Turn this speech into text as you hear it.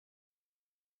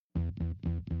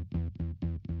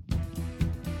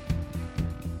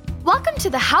Welcome to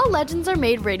the How Legends Are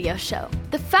Made radio show,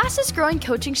 the fastest growing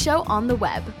coaching show on the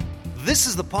web. This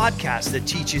is the podcast that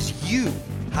teaches you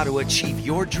how to achieve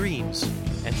your dreams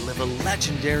and live a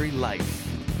legendary life.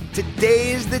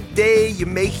 Today is the day you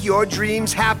make your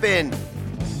dreams happen.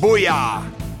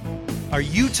 Booyah! Are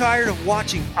you tired of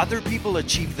watching other people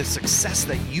achieve the success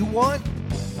that you want?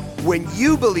 When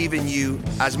you believe in you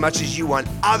as much as you want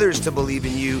others to believe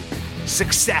in you,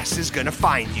 success is gonna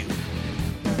find you.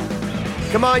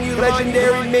 Come on, you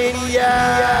legendary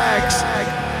maniacs!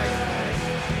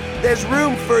 There's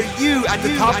room for you at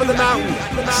the top of the mountain.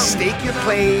 Stake your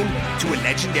claim to a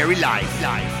legendary life.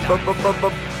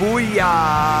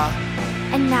 Booyah!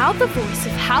 And now the voice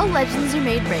of How Legends Are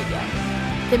Made radio,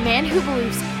 the man who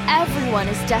believes everyone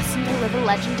is destined to live a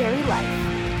legendary life,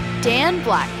 Dan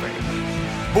Blackburn.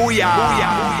 Booyah!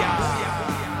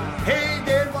 Hey,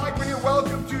 Dan Blackburn here.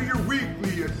 Welcome to your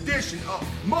weekly edition of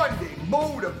Monday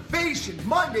Motivation.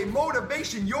 Monday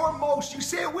Motivation, your most, you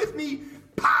say it with me,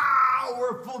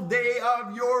 powerful day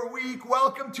of your week.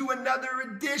 Welcome to another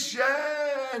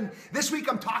edition. This week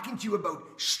I'm talking to you about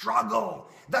struggle.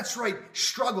 That's right,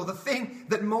 struggle. The thing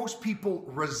that most people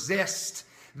resist.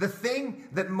 The thing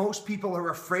that most people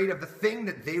are afraid of, the thing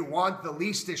that they want the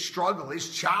least is struggle, is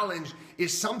challenge,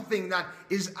 is something that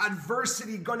is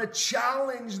adversity, gonna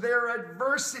challenge their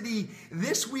adversity.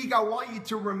 This week, I want you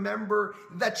to remember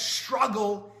that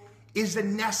struggle is a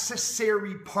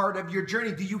necessary part of your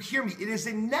journey. Do you hear me? It is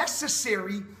a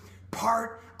necessary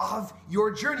part of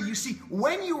your journey. You see,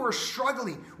 when you are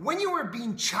struggling, when you are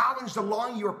being challenged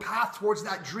along your path towards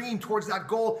that dream, towards that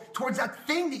goal, towards that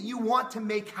thing that you want to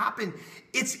make happen,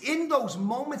 it's in those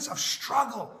moments of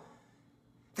struggle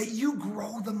that you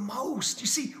grow the most. You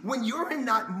see, when you're in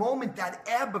that moment, that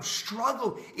ebb of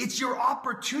struggle, it's your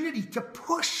opportunity to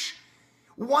push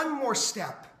one more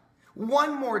step.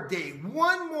 One more day,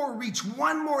 one more reach,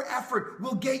 one more effort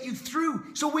will get you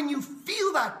through. So when you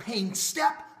feel that pain,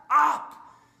 step up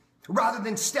rather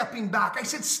than stepping back. I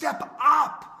said step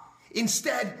up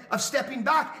instead of stepping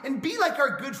back, and be like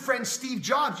our good friend Steve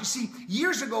Jobs. You see,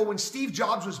 years ago when Steve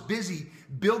Jobs was busy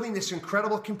building this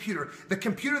incredible computer, the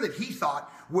computer that he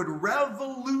thought would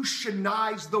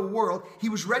revolutionize the world, he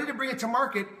was ready to bring it to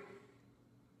market,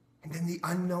 and then the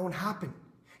unknown happened.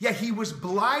 Yeah, he was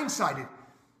blindsided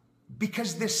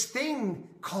because this thing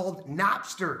called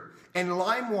Napster and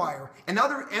LimeWire and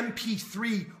other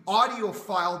MP3 audio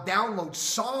file downloads,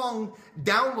 song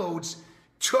downloads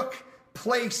took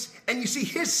place. And you see,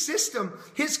 his system,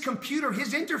 his computer,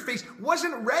 his interface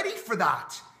wasn't ready for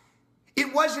that.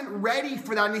 It wasn't ready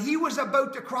for that. And he was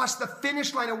about to cross the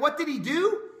finish line. And what did he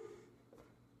do?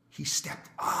 He stepped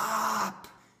up.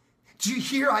 Do you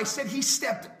hear? I said he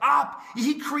stepped up.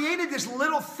 He created this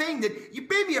little thing that you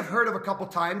maybe have heard of a couple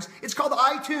times. It's called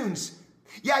iTunes.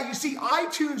 Yeah, you see,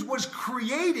 iTunes was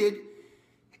created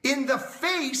in the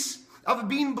face of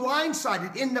being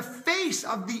blindsided, in the face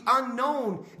of the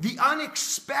unknown, the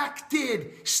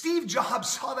unexpected. Steve Jobs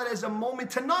saw that as a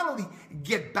moment to not only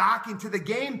get back into the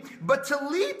game, but to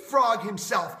leapfrog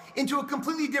himself into a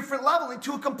completely different level,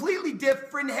 into a completely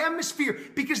different hemisphere,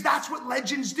 because that's what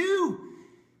legends do.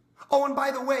 Oh, and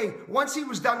by the way, once he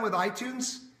was done with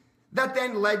iTunes, that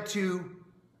then led to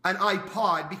an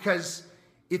iPod, because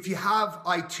if you have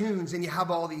iTunes and you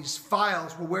have all these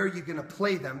files, well, where are you going to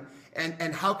play them?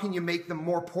 And how can you make them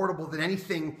more portable than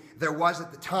anything there was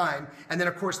at the time? And then,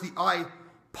 of course, the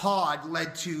iPod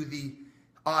led to the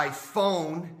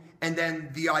iPhone, and then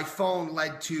the iPhone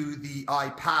led to the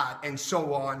iPad, and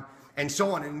so on and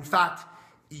so on. And in fact,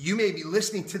 you may be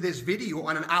listening to this video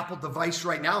on an Apple device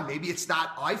right now. Maybe it's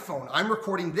that iPhone. I'm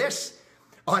recording this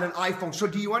on an iPhone. So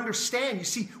do you understand? You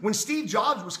see, when Steve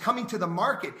Jobs was coming to the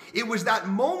market, it was that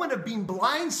moment of being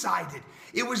blindsided.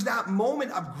 It was that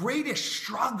moment of greatest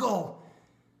struggle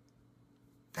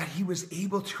that he was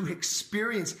able to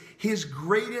experience his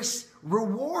greatest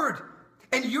reward.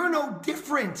 And you're no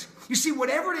different. You see,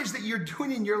 whatever it is that you're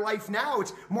doing in your life now,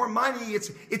 it's more money,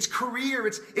 it's career,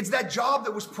 it's that job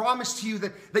that was promised to you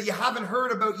that you haven't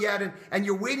heard about yet, and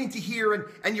you're waiting to hear,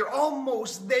 and you're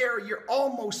almost there, you're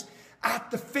almost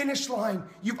at the finish line.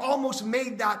 You've almost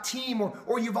made that team,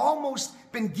 or you've almost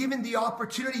been given the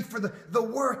opportunity for the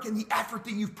work and the effort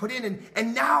that you've put in,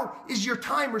 and now is your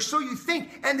time, or so you think,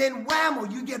 and then whammo,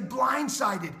 you get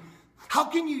blindsided. How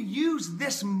can you use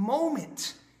this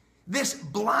moment, this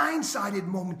blindsided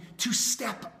moment, to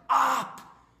step up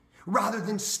rather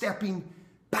than stepping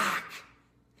back?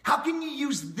 How can you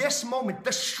use this moment,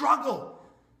 the struggle,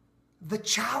 the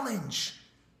challenge,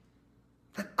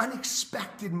 that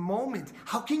unexpected moment,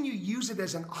 how can you use it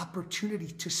as an opportunity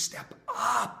to step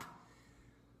up?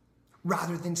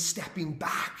 rather than stepping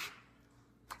back.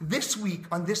 This week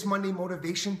on this Monday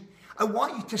Motivation, I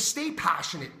want you to stay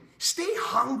passionate, stay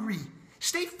hungry,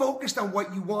 stay focused on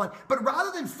what you want, but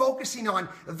rather than focusing on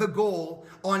the goal,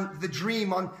 on the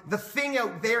dream, on the thing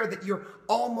out there that you're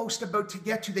almost about to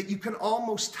get to, that you can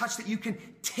almost touch, that you can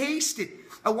taste it,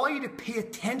 I want you to pay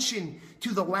attention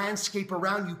to the landscape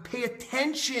around you. Pay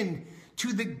attention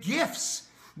to the gifts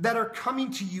that are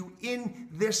coming to you in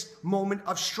this moment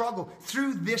of struggle,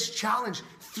 through this challenge,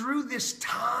 through this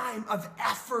time of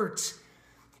effort.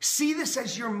 See this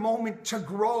as your moment to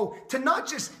grow, to not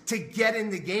just to get in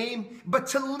the game, but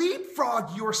to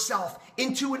leapfrog yourself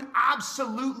into an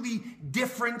absolutely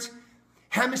different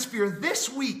hemisphere.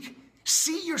 This week,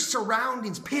 see your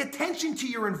surroundings, pay attention to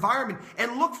your environment,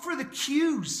 and look for the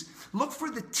cues, look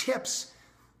for the tips,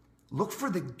 look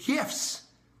for the gifts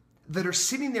that are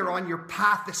sitting there on your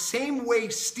path the same way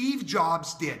Steve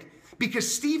Jobs did.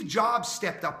 Because Steve Jobs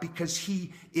stepped up because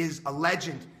he is a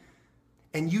legend.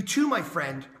 And you too, my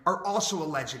friend, are also a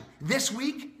legend. This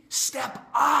week, step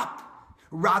up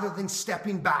rather than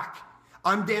stepping back.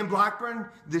 I'm Dan Blackburn.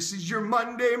 This is your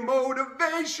Monday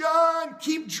Motivation.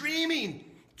 Keep dreaming,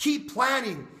 keep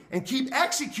planning, and keep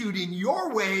executing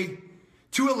your way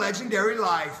to a legendary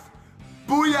life.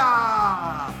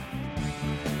 Booyah!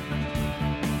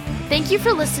 Thank you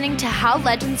for listening to How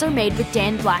Legends Are Made with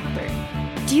Dan Blackburn.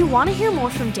 Do you want to hear more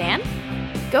from Dan?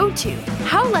 Go to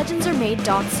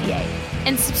howlegendsaremade.ca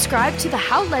and subscribe to the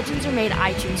How Legends Are Made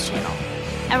iTunes channel.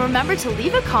 And remember to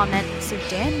leave a comment so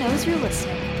Dan knows you're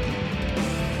listening.